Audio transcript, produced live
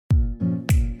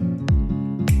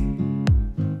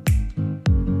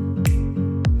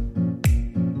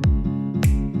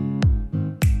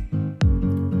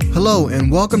Hello,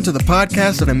 and welcome to the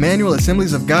podcast of Emmanuel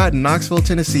Assemblies of God in Knoxville,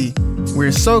 Tennessee.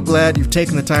 We're so glad you've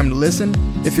taken the time to listen.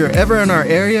 If you're ever in our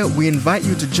area, we invite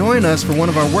you to join us for one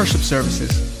of our worship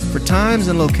services. For times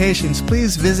and locations,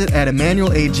 please visit at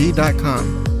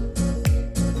emmanuelag.com.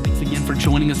 Thanks again for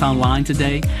joining us online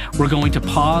today. We're going to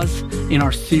pause in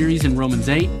our series in Romans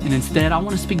 8, and instead I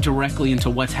want to speak directly into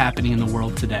what's happening in the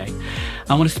world today.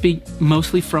 I want to speak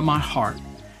mostly from my heart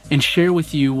and share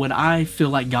with you what I feel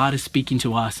like God is speaking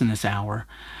to us in this hour.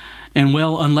 And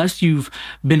well, unless you've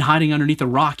been hiding underneath a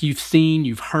rock, you've seen,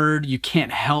 you've heard, you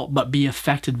can't help but be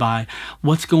affected by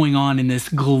what's going on in this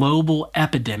global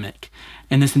epidemic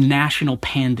and this national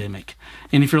pandemic.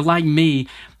 And if you're like me,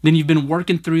 then you've been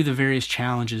working through the various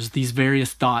challenges, these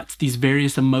various thoughts, these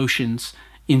various emotions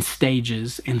in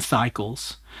stages and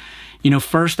cycles. You know,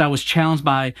 first I was challenged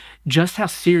by just how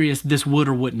serious this would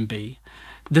or wouldn't be.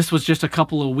 This was just a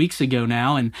couple of weeks ago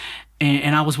now, and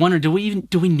I was wondering, do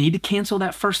we need to cancel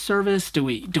that first service? Do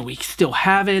we still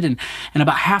have it? And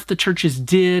about half the churches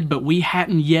did, but we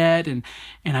hadn't yet. And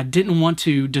I didn't want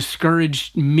to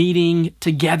discourage meeting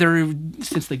together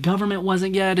since the government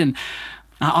wasn't yet. And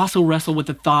I also wrestled with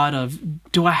the thought of,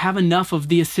 do I have enough of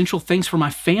the essential things for my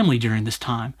family during this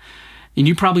time? And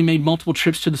you probably made multiple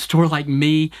trips to the store like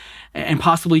me, and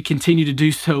possibly continue to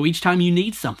do so each time you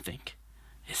need something.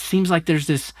 It seems like there's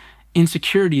this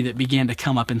insecurity that began to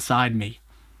come up inside me.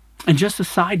 And just a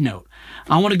side note,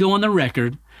 I want to go on the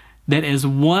record that as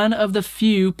one of the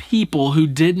few people who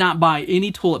did not buy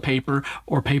any toilet paper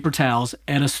or paper towels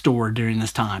at a store during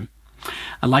this time.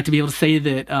 I'd like to be able to say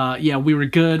that, we were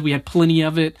good, we had plenty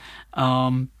of it,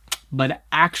 but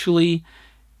actually,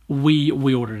 we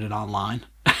ordered it online.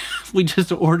 We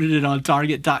just ordered it on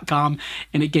Target.com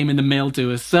and it came in the mail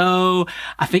to us. So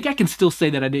I think I can still say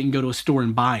that I didn't go to a store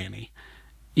and buy any,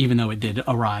 even though it did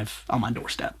arrive on my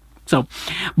doorstep.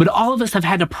 But all of us have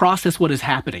had to process what is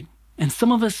happening. And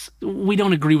some of us, we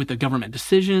don't agree with the government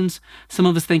decisions. Some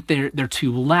of us think they're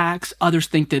too lax. Others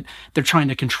think that they're trying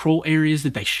to control areas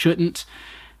that they shouldn't.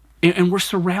 And we're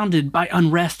surrounded by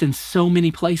unrest in so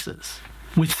many places.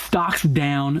 With stocks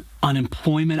down,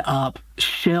 unemployment up,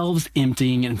 shelves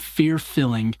emptying, and fear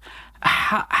filling,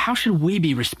 how should we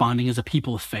be responding as a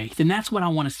people of faith? And that's what I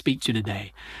want to speak to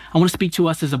today. I want to speak to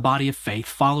us as a body of faith,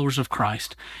 followers of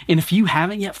Christ. And if you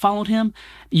haven't yet followed him,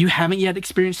 you haven't yet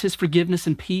experienced his forgiveness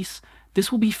and peace,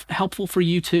 this will be helpful for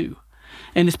you too.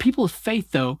 And as people of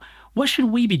faith, though, what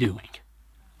should we be doing?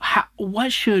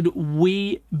 What should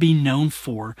we be known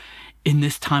for in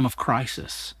this time of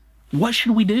crisis? What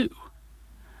should we do?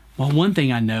 Well, one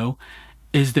thing I know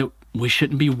is that we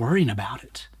shouldn't be worrying about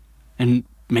it. And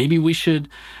maybe we should,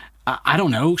 I don't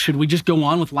know, should we just go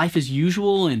on with life as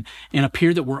usual and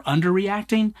appear that we're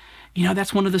underreacting? You know,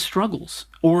 that's one of the struggles.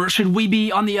 Or should we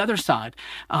be on the other side,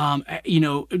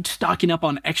 stocking up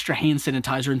on extra hand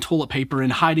sanitizer and toilet paper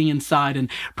and hiding inside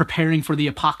and preparing for the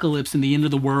apocalypse and the end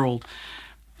of the world?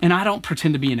 And I don't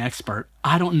pretend to be an expert.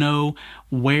 I don't know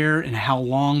where and how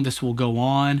long this will go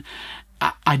on.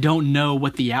 I don't know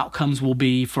what the outcomes will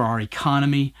be for our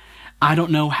economy. I don't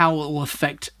know how it will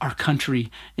affect our country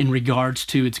in regards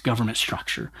to its government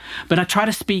structure. But I try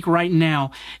to speak right now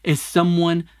as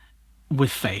someone with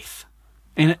faith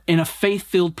and in a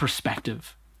faith-filled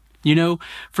perspective. You know,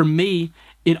 for me,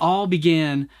 it all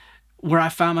began where I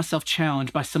found myself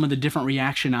challenged by some of the different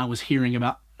reaction I was hearing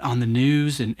about on the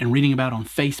news and reading about on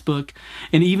Facebook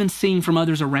and even seeing from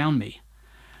others around me.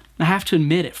 I have to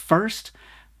admit, at first,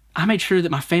 I made sure that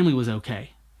my family was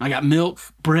okay. I got milk,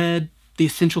 bread, the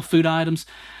essential food items.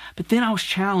 But then I was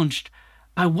challenged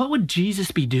by what would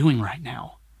Jesus be doing right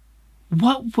now?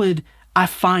 What would I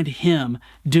find him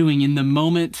doing in the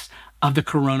moments of the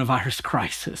coronavirus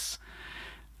crisis?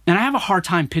 And I have a hard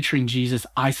time picturing Jesus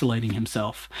isolating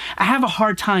himself. I have a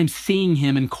hard time seeing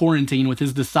him in quarantine with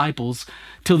his disciples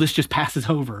till this just passes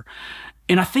over.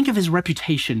 And I think of his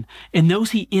reputation and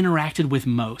those he interacted with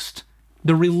most.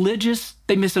 The religious,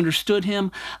 they misunderstood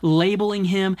him, labeling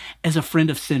him as a friend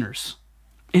of sinners.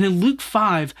 And in Luke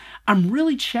 5, I'm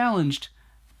really challenged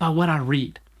by what I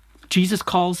read. Jesus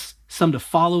calls some to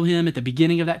follow him at the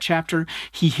beginning of that chapter.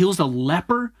 He heals a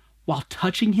leper while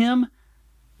touching him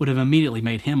would have immediately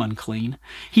made him unclean.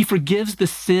 He forgives the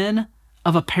sin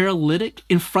of a paralytic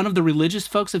in front of the religious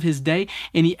folks of his day,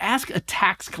 and he asks a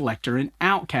tax collector, an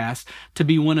outcast, to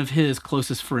be one of his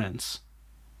closest friends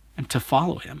and to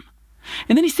follow him.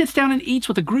 And then he sits down and eats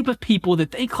with a group of people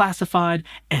that they classified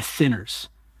as sinners.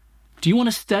 Do you want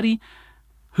to study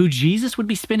who Jesus would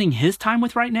be spending his time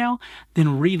with right now?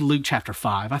 Then read Luke chapter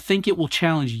 5. I think it will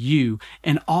challenge you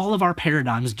and all of our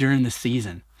paradigms during this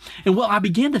season. And well, I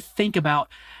began to think about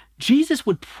Jesus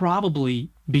would probably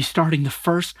be starting the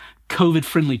first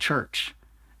COVID-friendly church.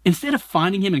 Instead of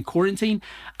finding him in quarantine,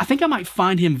 I think I might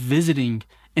find him visiting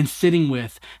and sitting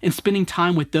with and spending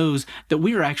time with those that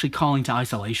we are actually calling to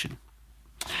isolation.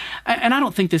 And I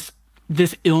don't think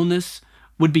this illness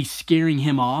would be scaring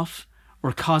him off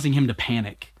or causing him to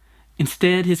panic.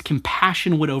 Instead, his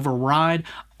compassion would override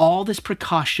all this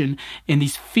precaution and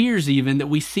these fears even that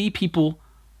we see people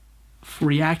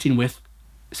reacting with,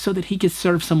 so that he could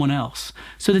serve someone else,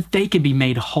 so that they could be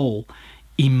made whole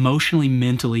emotionally,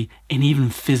 mentally, and even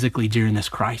physically during this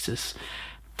crisis.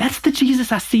 That's the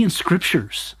Jesus I see in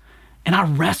scriptures. And I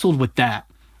wrestled with that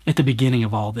at the beginning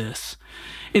of all this.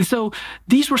 And so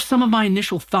these were some of my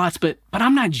initial thoughts, but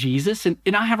I'm not Jesus, and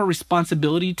I have a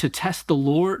responsibility to test the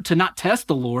Lord, to not test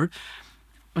the Lord,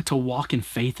 but to walk in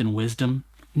faith and wisdom,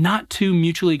 not two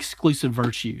mutually exclusive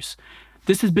virtues.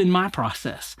 This has been my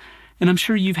process, and I'm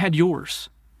sure you've had yours.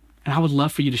 And I would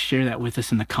love for you to share that with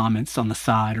us in the comments on the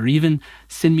side, or even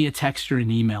send me a text or an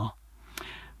email.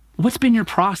 What's been your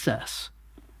process?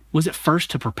 Was it first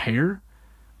to prepare?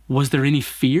 Was there any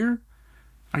fear?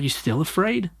 Are you still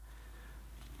afraid?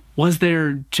 Was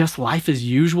there just life as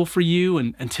usual for you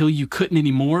until you couldn't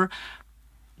anymore?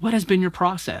 What has been your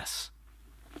process?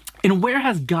 And where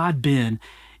has God been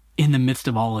in the midst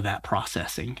of all of that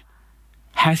processing?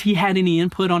 Has he had any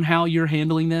input on how you're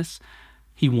handling this?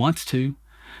 He wants to.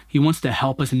 He wants to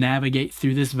help us navigate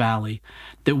through this valley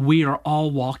that we are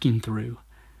all walking through.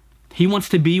 He wants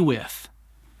to be with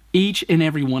each and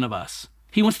every one of us.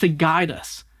 He wants to guide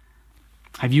us.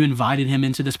 Have you invited him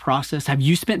into this process? Have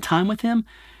you spent time with him?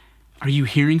 Are you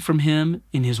hearing from him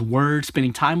in his word,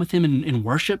 spending time with him in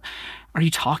worship? Are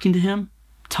you talking to him?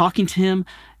 Talking to him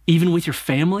even with your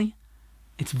family?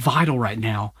 It's vital right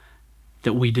now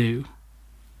that we do.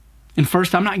 And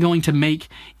first, I'm not going to make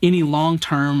any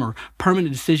long-term or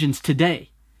permanent decisions today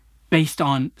based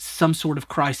on some sort of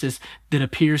crisis that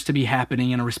appears to be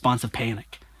happening in a response of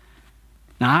panic.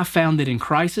 Now, I've found that in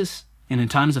crisis and in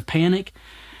times of panic,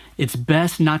 it's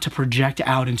best not to project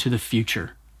out into the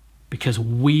future, because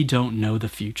we don't know the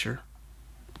future,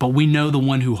 but we know the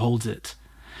one who holds it.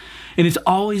 And it's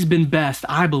always been best,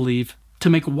 I believe, to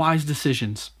make wise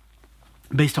decisions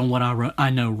based on what I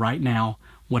know right now,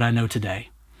 what I know today.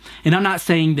 And I'm not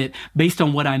saying that based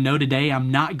on what I know today,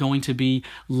 I'm not going to be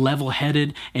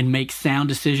level-headed and make sound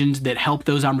decisions that help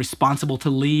those I'm responsible to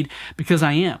lead, because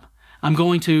I am. I'm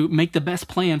going to make the best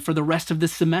plan for the rest of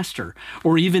this semester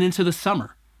or even into the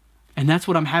summer. And that's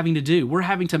what I'm having to do. We're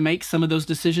having to make some of those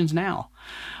decisions now.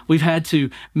 We've had to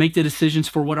make the decisions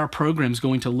for what our program's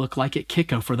going to look like at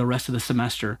Kiko for the rest of the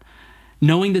semester,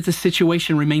 knowing that the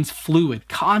situation remains fluid,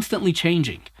 constantly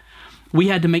changing. We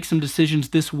had to make some decisions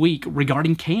this week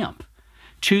regarding camp,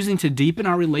 choosing to deepen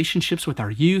our relationships with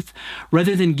our youth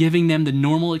rather than giving them the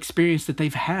normal experience that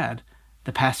they've had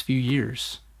the past few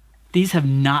years. These have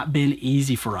not been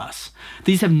easy for us.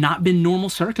 These have not been normal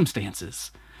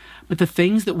circumstances. But the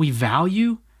things that we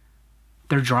value,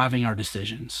 they're driving our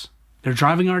decisions. They're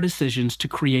driving our decisions to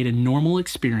create a normal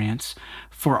experience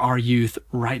for our youth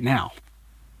right now.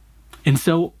 And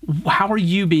so, how are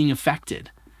you being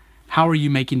affected? How are you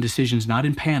making decisions not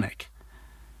in panic,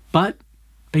 but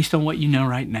based on what you know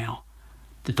right now,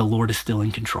 that the Lord is still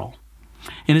in control?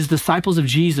 And as disciples of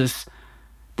Jesus,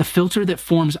 the filter that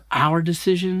forms our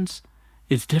decisions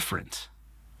is different.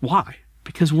 Why?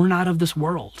 Because we're not of this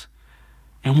world.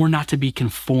 And we're not to be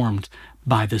conformed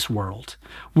by this world.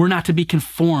 We're not to be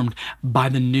conformed by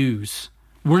the news.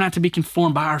 We're not to be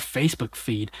conformed by our Facebook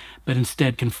feed, but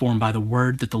instead conformed by the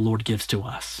word that the Lord gives to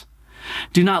us.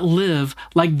 Do not live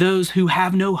like those who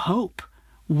have no hope.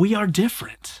 We are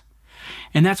different.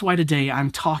 And that's why today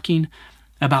I'm talking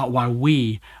about why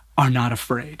we are not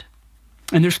afraid.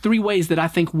 And there's 3 ways that I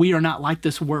think we are not like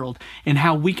this world, and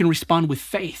how we can respond with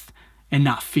faith and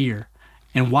not fear,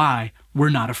 and why we're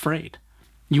not afraid.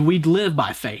 We'd live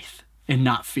by faith and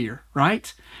not fear,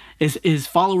 right? As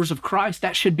followers of Christ,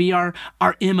 that should be our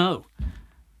MO.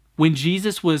 When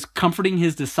Jesus was comforting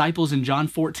his disciples in John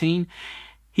 14,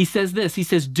 he says this, he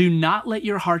says, "Do not let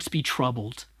your hearts be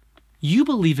troubled. You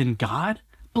believe in God,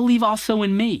 believe also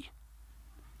in me."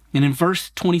 And in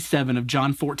verse 27 of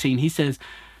John 14, he says,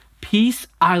 "Peace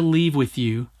I leave with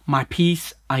you, my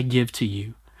peace I give to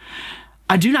you.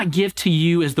 I do not give to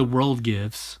you as the world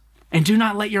gives. And do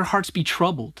not let your hearts be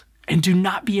troubled, and do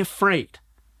not be afraid."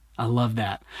 I love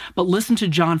that. But listen to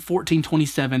John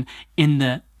 14:27 in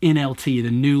the NLT,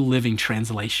 the New Living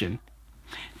Translation.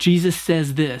 Jesus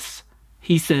says this.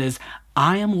 He says,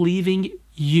 "I am leaving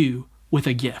you with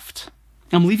a gift."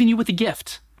 I'm leaving you with a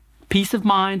gift, peace of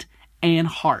mind and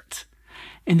heart.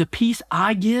 And the peace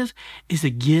I give is a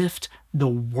gift the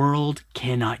world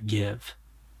cannot give.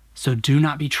 So do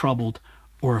not be troubled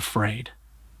or afraid.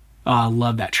 Oh, I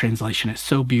love that translation. It's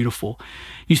so beautiful.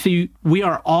 You see, we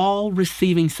are all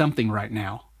receiving something right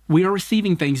now. We are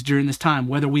receiving things during this time,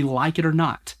 whether we like it or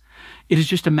not. It is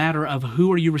just a matter of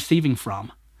who are you receiving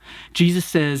from. Jesus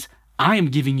says, I am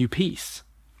giving you peace,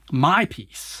 my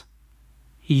peace.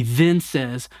 He then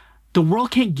says, the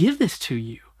world can't give this to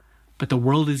you, but the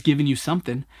world is giving you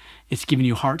something. It's giving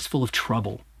you hearts full of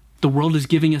trouble. The world is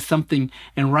giving us something,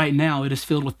 and right now it is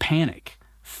filled with panic,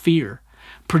 fear,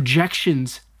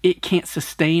 projections it can't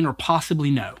sustain or possibly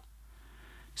know.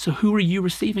 So who are you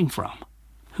receiving from?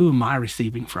 Who am I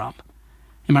receiving from?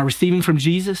 Am I receiving from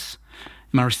Jesus?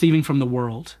 Am I receiving from the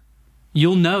world?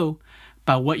 You'll know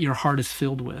by what your heart is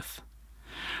filled with.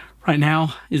 Right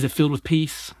now, is it filled with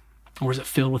peace? Or is it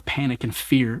filled with panic and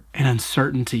fear and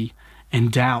uncertainty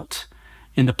and doubt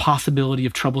and the possibility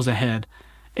of troubles ahead?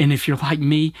 And if you're like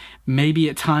me, maybe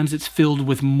at times it's filled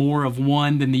with more of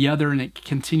one than the other, and it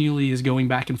continually is going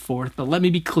back and forth. But let me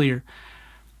be clear.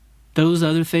 Those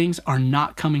other things are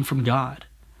not coming from God.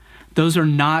 Those are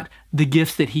not the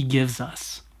gifts that he gives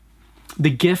us. The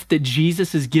gift that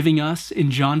Jesus is giving us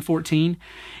in John 14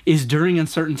 is during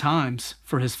uncertain times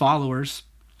for his followers.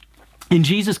 And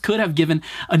Jesus could have given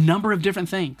a number of different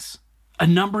things, a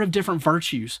number of different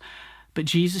virtues, but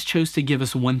Jesus chose to give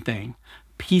us one thing: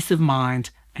 peace of mind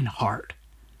and heart.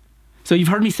 So you've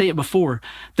heard me say it before,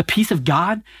 the peace of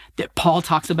God that Paul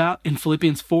talks about in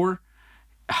Philippians 4,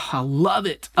 I love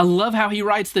it. I love how he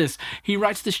writes this. He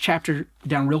writes this chapter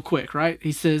down real quick, right?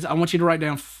 He says, I want you to write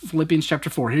down Philippians chapter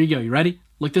 4. Here you go. You ready?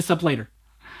 Look this up later.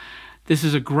 This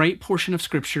is a great portion of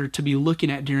scripture to be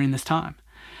looking at during this time.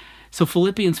 So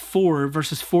Philippians 4,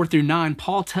 verses 4 through 9,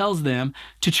 Paul tells them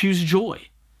to choose joy.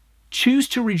 Choose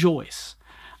to rejoice.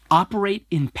 Operate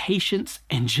in patience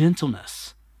and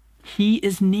gentleness. He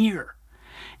is near.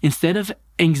 Instead of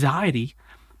anxiety,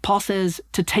 Paul says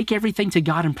to take everything to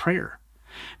God in prayer.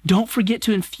 Don't forget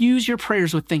to infuse your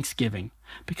prayers with thanksgiving,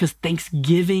 because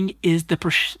thanksgiving is the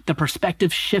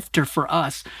perspective shifter for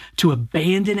us to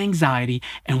abandon anxiety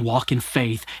and walk in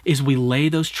faith as we lay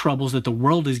those troubles that the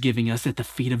world is giving us at the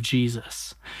feet of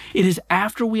Jesus. It is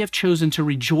after we have chosen to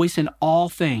rejoice in all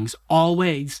things,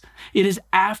 always. It is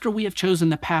after we have chosen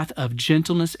the path of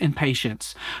gentleness and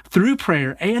patience through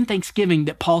prayer and thanksgiving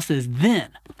that Paul says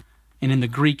then, and in the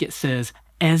Greek it says,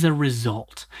 as a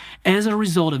result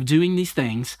of doing these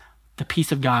things, the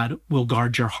peace of God will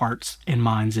guard your hearts and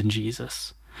minds in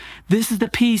Jesus. This is the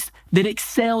peace that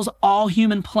excels all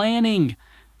human planning.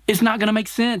 It's not going to make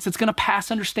sense. It's going to pass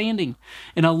understanding.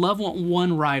 And I love what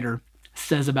one writer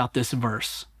says about this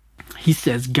verse. He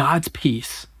says, God's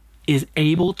peace is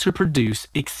able to produce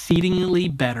exceedingly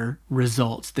better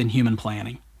results than human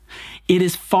planning. It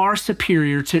is far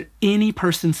superior to any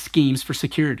person's schemes for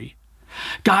security.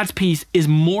 God's peace is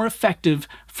more effective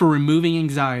for removing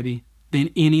anxiety than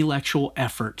any intellectual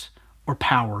effort or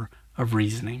power of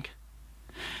reasoning.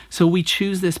 So we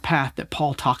choose this path that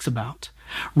Paul talks about,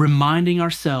 reminding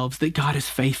ourselves that God is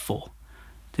faithful,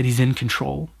 that he's in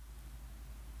control,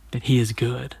 that he is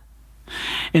good,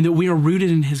 and that we are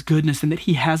rooted in his goodness, and that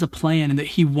he has a plan, and that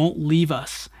he won't leave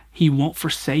us, he won't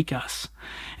forsake us.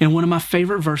 And one of my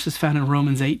favorite verses found in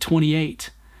Romans 8:28,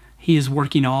 he is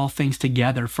working all things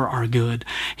together for our good.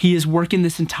 He is working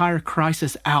this entire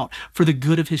crisis out for the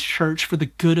good of his church, for the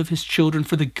good of his children,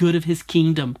 for the good of his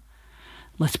kingdom.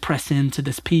 Let's press into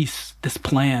this peace, this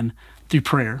plan through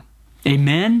prayer.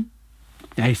 Amen?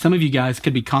 Hey, some of you guys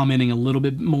could be commenting a little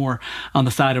bit more on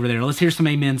the side over there. Let's hear some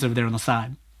amens over there on the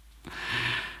side.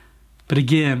 But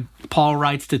again, Paul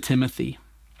writes to Timothy,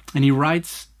 and he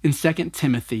writes in 2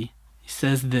 Timothy, he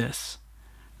says this,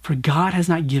 for God has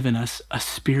not given us a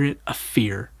spirit of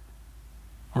fear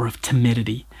or of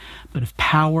timidity, but of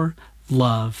power,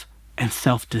 love, and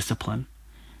self-discipline.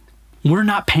 We're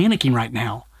not panicking right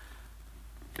now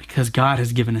because God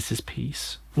has given us his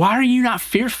peace. Why are you not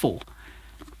fearful?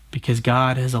 Because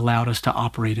God has allowed us to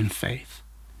operate in faith.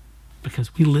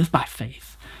 Because we live by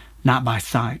faith, not by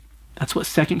sight. That's what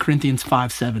 2 Corinthians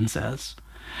 5:7 says.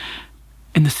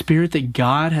 And the spirit that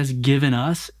God has given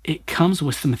us, it comes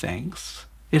with some things.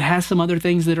 It has some other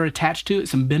things that are attached to it,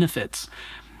 some benefits.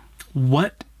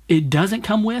 What it doesn't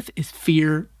come with is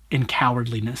fear and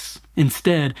cowardliness.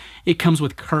 Instead, it comes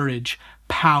with courage,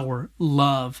 power,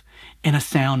 love, and a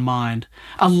sound mind.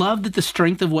 I love that the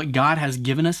strength of what God has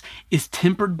given us is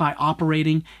tempered by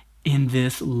operating in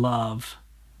this love.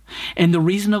 And the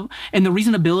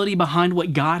reasonability behind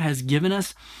what God has given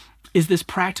us is this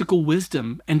practical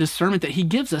wisdom and discernment that he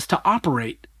gives us to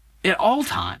operate at all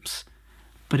times.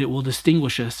 But it will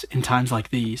distinguish us in times like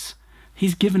these.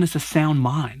 He's given us a sound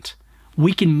mind.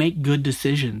 We can make good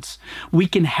decisions. We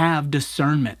can have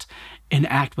discernment and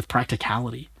act with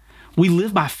practicality. We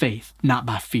live by faith, not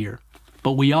by fear.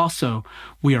 But we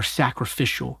are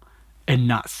sacrificial and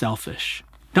not selfish.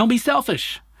 Don't be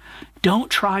selfish. Don't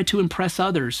try to impress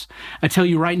others. I tell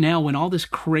you right now, when all this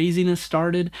craziness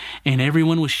started and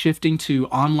everyone was shifting to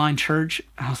online church,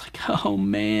 I was like, oh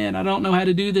man, I don't know how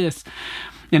to do this.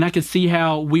 And I could see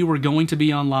how we were going to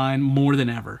be online more than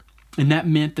ever. And that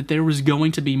meant that there was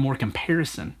going to be more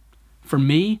comparison. For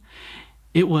me,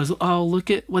 it was, oh, look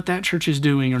at what that church is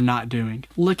doing or not doing.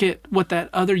 Look at what that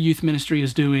other youth ministry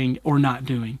is doing or not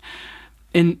doing.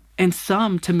 And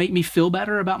some to make me feel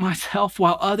better about myself,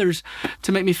 while others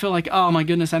to make me feel like, oh my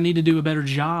goodness, I need to do a better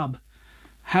job.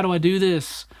 How do I do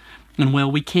this? And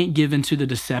well, we can't give into the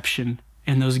deception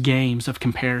and those games of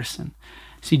comparison.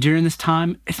 See, during this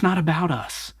time, it's not about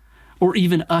us or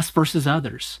even us versus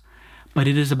others, but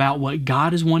it is about what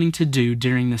God is wanting to do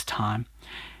during this time.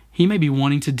 He may be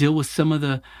wanting to deal with some of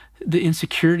the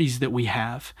insecurities that we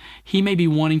have. He may be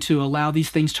wanting to allow these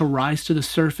things to rise to the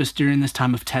surface during this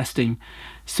time of testing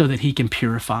so that he can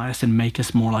purify us and make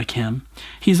us more like him.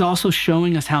 He's also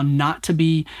showing us how not to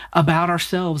be about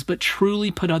ourselves, but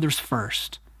truly put others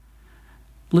first.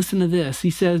 Listen to this. He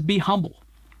says, be humble.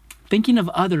 Thinking of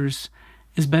others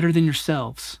is better than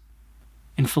yourselves.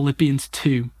 In Philippians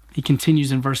 2, he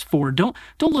continues in verse 4, don't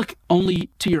look only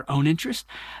to your own interest,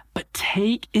 but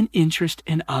take an interest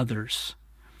in others.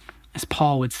 As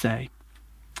Paul would say,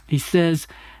 he says,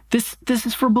 this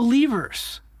is for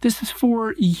believers. This is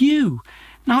for you,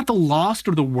 not the lost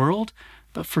or the world,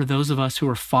 but for those of us who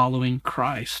are following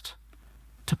Christ.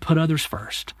 To put others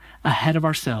first, ahead of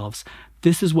ourselves.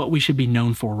 This is what we should be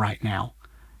known for right now,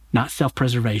 not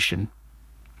self-preservation.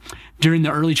 During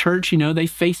the early church, they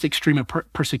faced extreme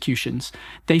persecutions.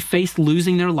 They faced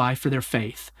losing their life for their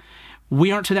faith.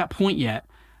 We aren't to that point yet,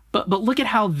 but look at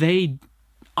how they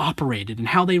operated and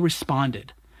how they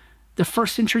responded. The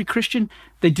first century Christian,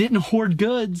 they didn't hoard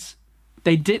goods.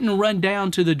 They didn't run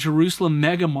down to the Jerusalem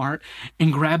mega mart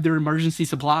and grab their emergency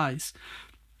supplies.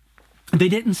 They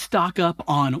didn't stock up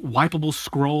on wipeable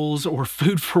scrolls or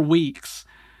food for weeks.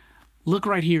 Look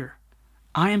right here.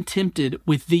 I am tempted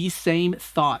with these same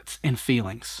thoughts and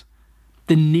feelings.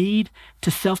 The need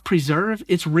to self-preserve,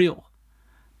 it's real.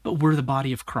 But we're the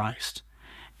body of Christ,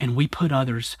 and we put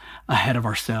others ahead of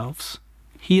ourselves.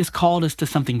 He has called us to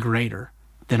something greater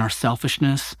than our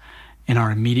selfishness and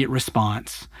our immediate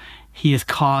response. He has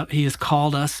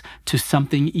called us to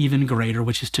something even greater,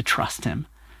 which is to trust him.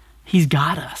 He's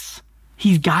got us.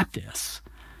 He's got this.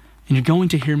 And you're going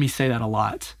to hear me say that a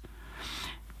lot.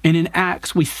 And in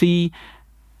Acts, we see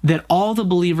that all the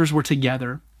believers were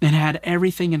together and had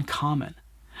everything in common.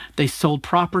 They sold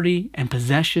property and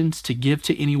possessions to give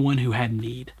to anyone who had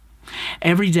need.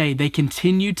 Every day, they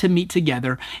continued to meet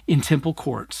together in temple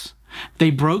courts.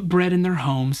 They broke bread in their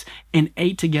homes and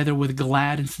ate together with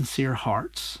glad and sincere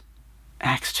hearts.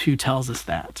 Acts 2 tells us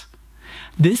that.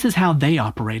 This is how they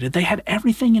operated. They had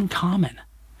everything in common.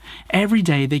 Every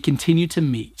day, they continued to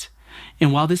meet.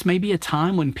 And while this may be a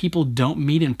time when people don't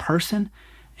meet in person,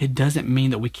 it doesn't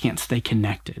mean that we can't stay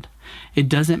connected. It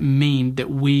doesn't mean that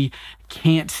we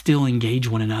can't still engage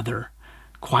one another.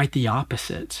 Quite the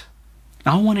opposite.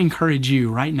 I want to encourage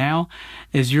you right now,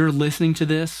 as you're listening to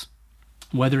this,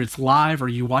 whether it's live or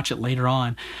you watch it later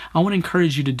on, I want to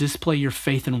encourage you to display your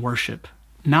faith in worship,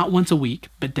 not once a week,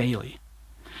 but daily.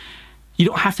 You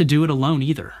don't have to do it alone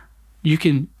either. You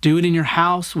can do it in your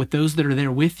house with those that are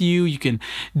there with you. You can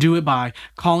do it by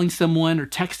calling someone or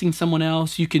texting someone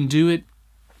else. You can do it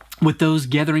with those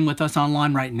gathering with us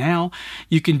online right now.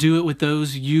 You can do it with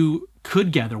those you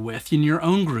could gather with in your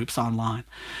own groups online.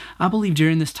 I believe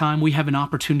during this time we have an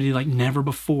opportunity like never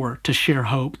before to share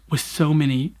hope with so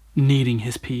many needing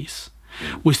his peace,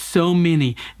 with so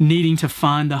many needing to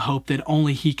find the hope that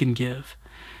only he can give.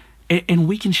 And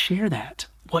we can share that,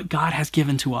 what God has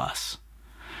given to us.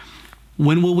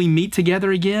 When will we meet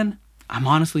together again? I'm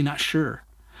honestly not sure.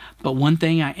 But one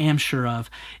thing I am sure of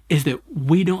is that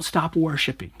we don't stop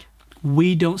worshiping.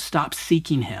 We don't stop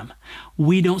seeking him.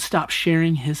 We don't stop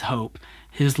sharing his hope,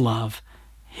 his love,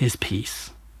 his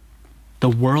peace. The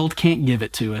world can't give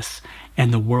it to us,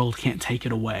 and the world can't take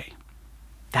it away.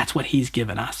 That's what he's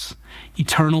given us.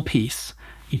 Eternal peace,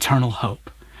 eternal hope.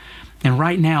 And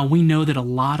right now, we know that a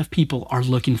lot of people are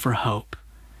looking for hope.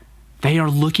 They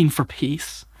are looking for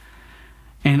peace.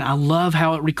 And I love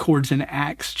how it records in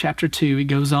Acts chapter 2. It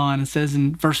goes on and says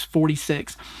in verse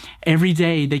 46, every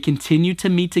day they continued to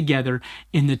meet together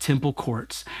in the temple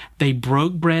courts. They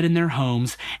broke bread in their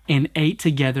homes and ate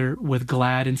together with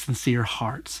glad and sincere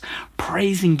hearts,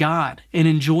 praising God and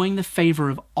enjoying the favor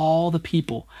of all the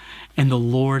people. And the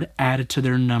Lord added to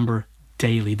their number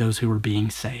daily those who were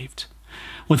being saved.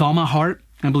 With all my heart,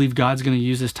 I believe God's going to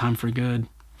use this time for good.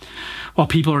 While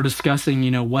people are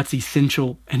discussing, what's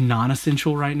essential and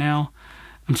non-essential right now,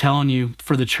 I'm telling you,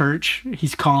 for the church,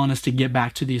 he's calling us to get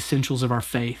back to the essentials of our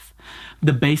faith,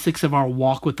 the basics of our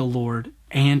walk with the Lord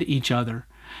and each other.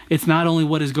 It's not only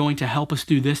what is going to help us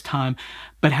through this time,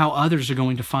 but how others are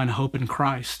going to find hope in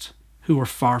Christ who are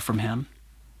far from him.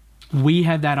 We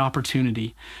have that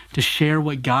opportunity to share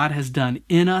what God has done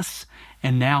in us,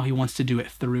 and now he wants to do it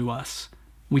through us.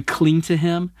 We cling to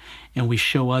him and we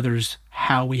show others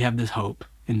how we have this hope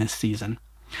in this season.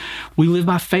 We live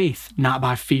by faith, not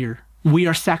by fear. We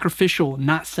are sacrificial,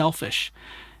 not selfish.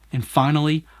 And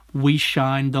finally, we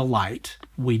shine the light.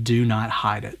 We do not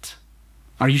hide it.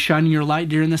 Are you shining your light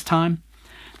during this time?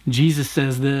 Jesus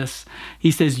says this.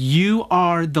 He says, you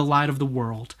are the light of the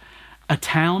world. A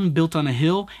town built on a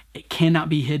hill, it cannot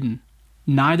be hidden.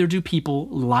 Neither do people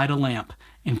light a lamp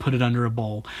and put it under a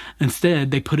bowl.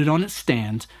 Instead, they put it on its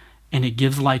stand, and it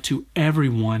gives light to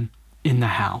everyone in the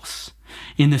house.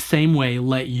 In the same way,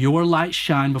 let your light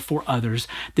shine before others,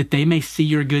 that they may see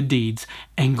your good deeds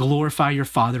and glorify your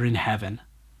Father in heaven.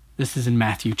 This is in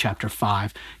Matthew chapter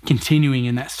 5, continuing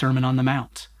in that Sermon on the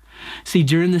Mount. See,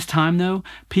 during this time, though,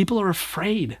 people are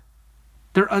afraid.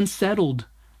 They're unsettled.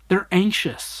 They're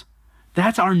anxious.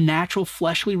 That's our natural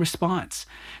fleshly response.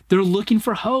 They're looking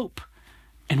for hope.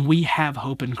 And we have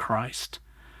hope in Christ.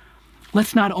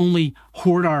 Let's not only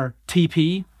hoard our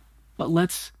TP, but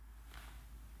let's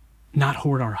not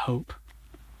hoard our hope.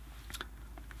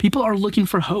 People are looking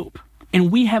for hope,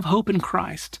 and we have hope in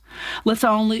Christ. Let's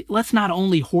not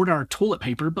only hoard our toilet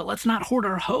paper, but let's not hoard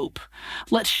our hope.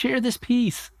 Let's share this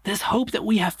peace, this hope that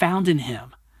we have found in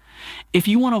him. If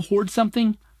you want to hoard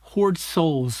something, hoard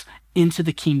souls into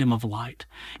the kingdom of light.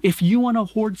 If you want to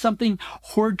hoard something,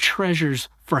 hoard treasures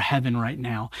for heaven right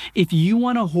now. If you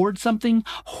want to hoard something,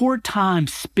 hoard time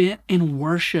spent in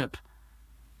worship.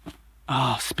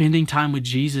 Spending time with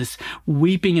Jesus,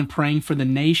 weeping and praying for the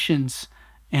nations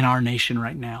and our nation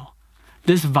right now.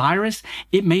 This virus,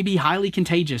 it may be highly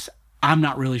contagious. I'm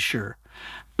not really sure.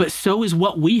 But so is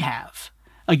what we have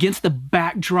against the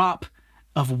backdrop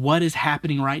of what is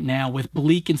happening right now with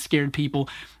bleak and scared people.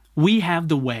 We have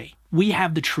the way. We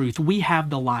have the truth. We have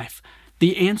the life.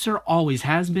 The answer always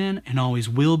has been and always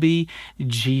will be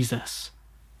Jesus.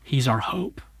 He's our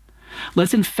hope.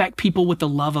 Let's infect people with the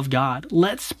love of God.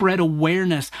 Let's spread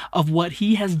awareness of what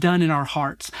he has done in our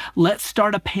hearts. Let's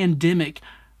start a pandemic,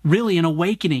 really an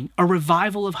awakening, a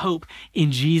revival of hope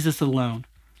in Jesus alone.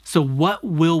 So what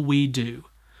will we do?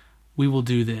 We will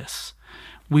do this.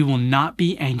 We will not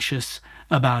be anxious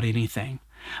about anything,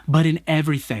 but in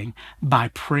everything, by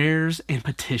prayers and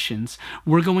petitions,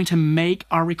 we're going to make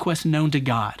our requests known to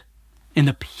God. And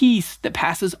the peace that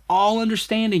passes all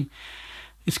understanding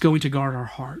is going to guard our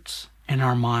hearts and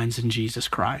our minds in Jesus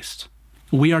Christ.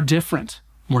 We are different.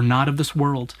 We're not of this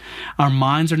world. Our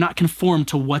minds are not conformed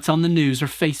to what's on the news or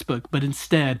Facebook, but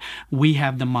instead, we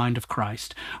have the mind of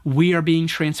Christ. We are being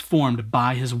transformed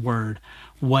by his word,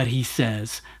 what he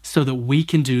says, so that we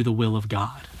can do the will of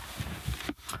God.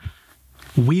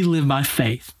 We live by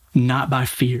faith, not by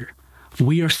fear.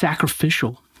 We are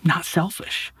sacrificial, not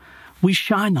selfish. We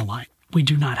shine the light. We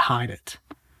do not hide it.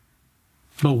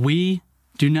 But we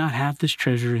do not have this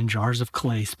treasure in jars of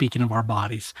clay, speaking of our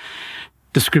bodies.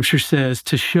 The scripture says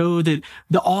to show that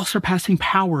the all-surpassing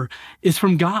power is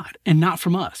from God and not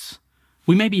from us.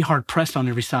 We may be hard-pressed on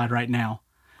every side right now,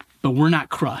 but we're not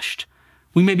crushed.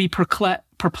 We may be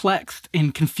perplexed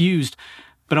and confused,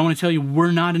 but I want to tell you,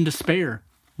 we're not in despair.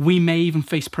 We may even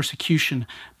face persecution,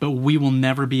 but we will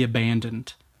never be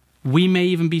abandoned. We may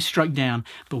even be struck down,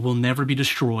 but we'll never be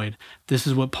destroyed. This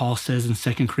is what Paul says in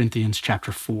 2 Corinthians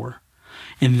chapter 4.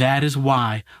 And that is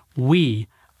why we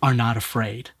are not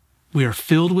afraid. We are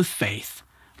filled with faith.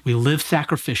 We live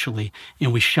sacrificially,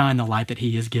 and we shine the light that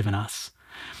he has given us.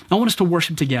 I want us to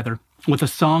worship together with a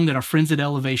song that our friends at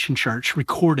Elevation Church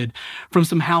recorded from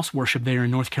some house worship there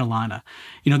in North Carolina.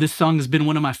 You know, this song has been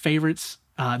one of my favorites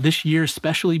this year,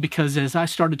 especially because as I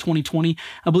started 2020,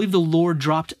 I believe the Lord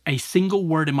dropped a single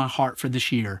word in my heart for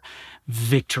this year: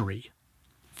 victory.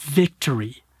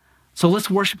 Victory. So let's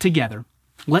worship together.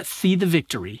 Let's see the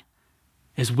victory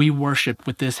as we worship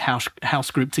with this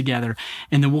house group together,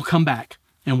 and then we'll come back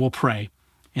and we'll pray.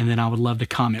 And then I would love to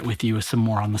comment with you with some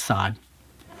more on the side.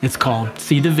 It's called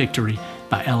See the Victory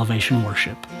by Elevation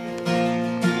Worship.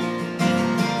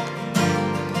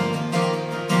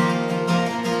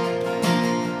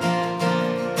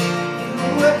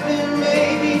 Weapon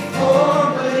may be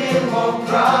formed, but it won't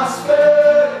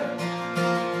prosper.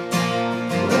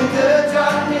 When the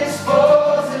darkness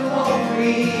falls, it won't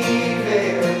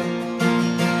prevail.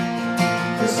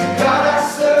 'Cause the God I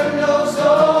serve knows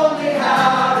only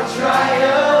how to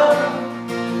triumph.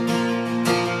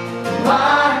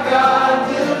 My God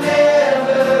will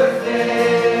never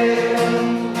fail.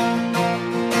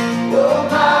 Oh,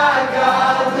 my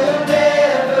God will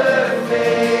never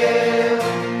fail.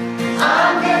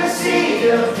 I'm gonna see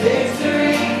a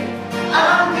victory.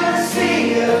 I'm gonna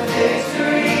see a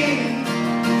victory.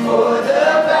 For the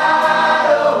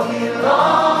battle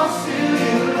belongs to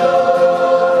you,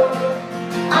 Lord.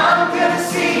 I'm gonna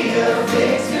see a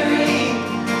victory.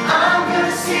 I'm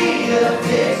gonna see a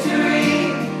victory.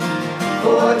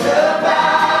 For the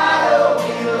battle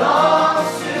belongs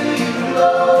to you,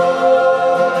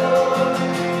 Lord.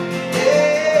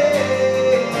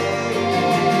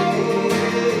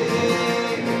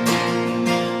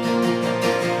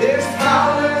 There's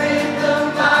power in the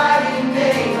mighty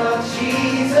name of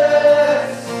Jesus.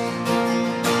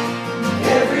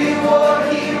 Every war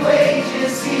he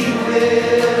wages, he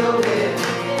will win.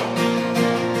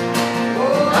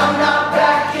 I'm not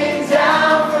backing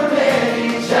down from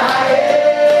any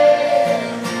giant.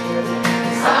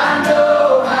 'Cause I know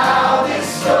how this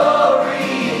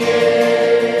story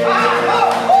ends. I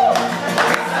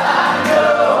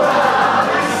know how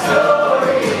this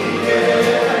story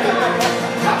ends.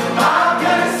 I'm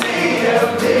gonna see a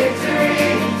victory.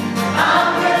 I'm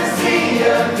gonna see a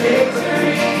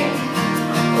victory.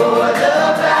 For the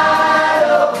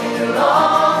battle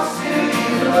belongs to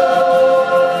you,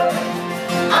 Lord.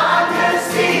 I'm gonna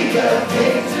see a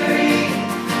victory.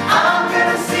 I'm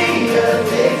gonna see a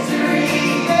victory.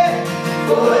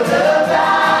 For the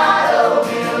battle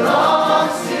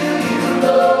belongs to you,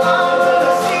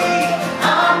 Lord.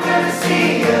 I'm gonna see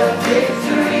a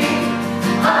victory.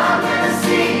 I'm gonna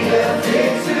see a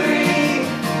victory.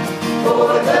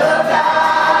 For the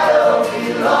battle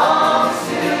belongs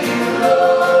to you,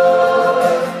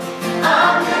 Lord.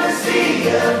 I'm gonna see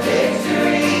a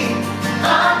victory.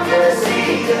 I'm gonna see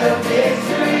a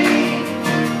victory.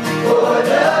 For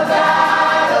the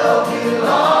battle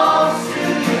belongs to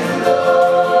you,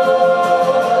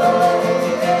 Lord.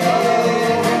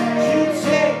 You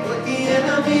take what the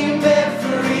enemy meant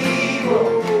for evil,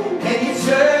 and you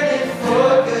turn it for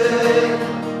good.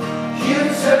 You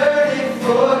turn it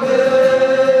for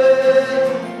good.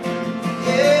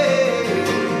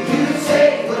 You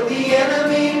take what the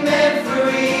enemy meant for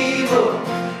evil,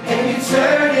 and you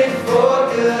turn it for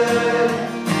good.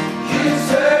 You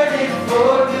turn it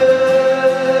for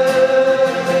good.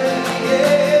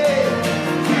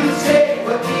 You take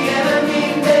what the enemy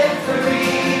meant for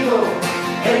evil,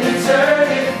 and you turn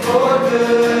it for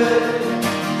good.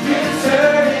 You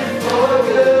turn it for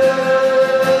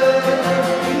good.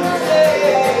 You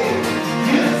take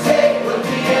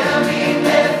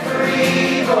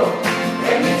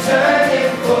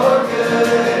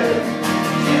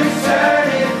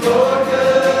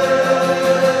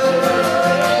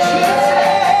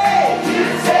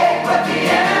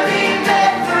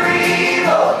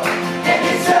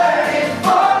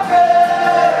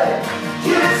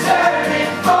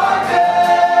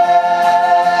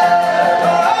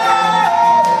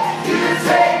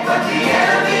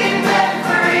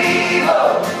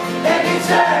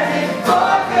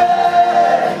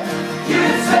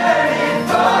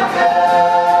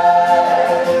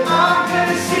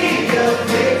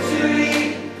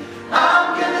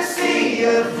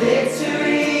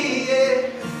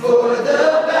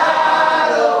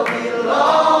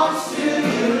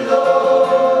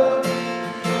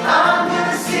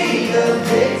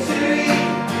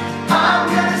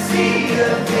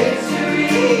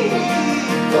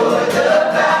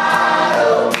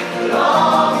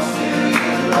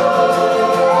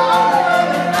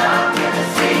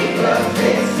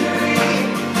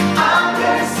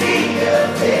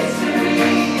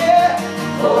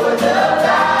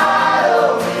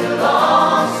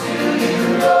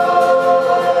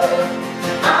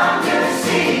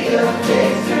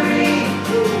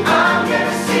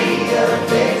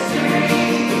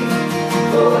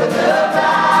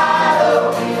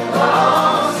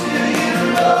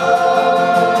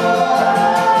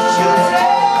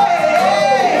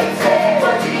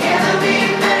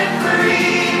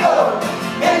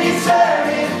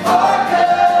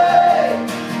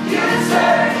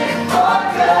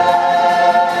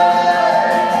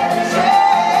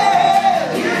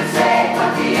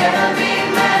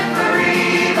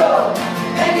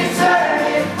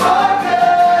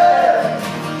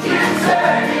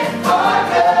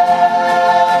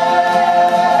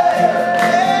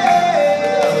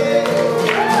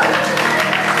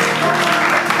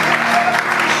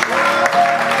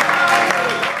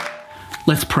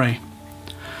Let's pray.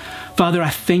 Father, I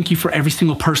thank you for every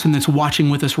single person that's watching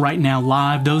with us right now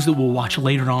live, those that will watch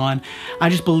later on. I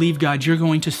just believe, God, you're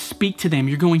going to speak to them.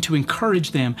 You're going to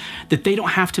encourage them that they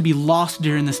don't have to be lost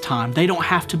during this time. They don't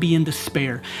have to be in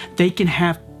despair. They can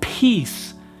have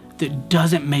peace that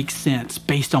doesn't make sense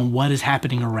based on what is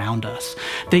happening around us.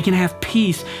 They can have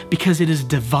peace because it is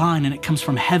divine and it comes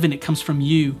from heaven, it comes from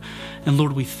you. And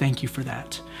Lord, we thank you for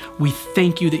that. We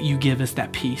thank you that you give us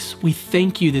that peace. We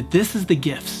thank you that this is the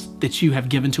gifts that you have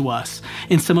given to us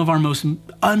in some of our most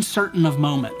uncertain of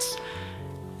moments.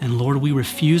 And Lord, we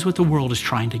refuse what the world is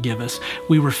trying to give us.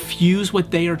 We refuse what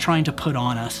they are trying to put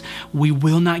on us. We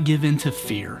will not give in to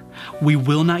fear. We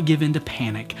will not give in to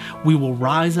panic. We will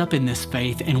rise up in this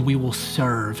faith and we will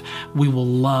serve. We will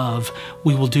love.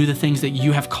 We will do the things that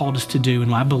you have called us to do.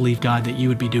 And I believe, God, that you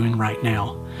would be doing right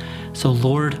now. So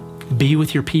Lord, be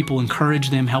with your people,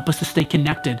 encourage them, help us to stay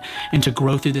connected and to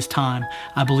grow through this time.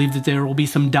 I believe that there will be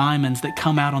some diamonds that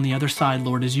come out on the other side,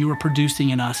 Lord, as you are producing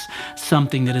in us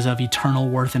something that is of eternal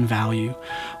worth and value.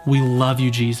 We love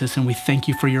you, Jesus, and we thank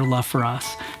you for your love for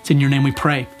us. It's in your name we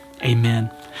pray.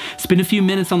 Amen. Spend a few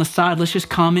minutes on the side. Let's just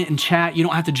comment and chat. You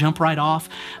don't have to jump right off.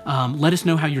 Let us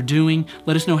know how you're doing.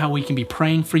 Let us know how we can be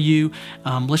praying for you.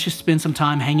 Let's just spend some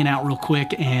time hanging out real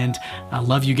quick, and I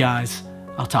love you guys.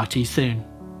 I'll talk to you soon.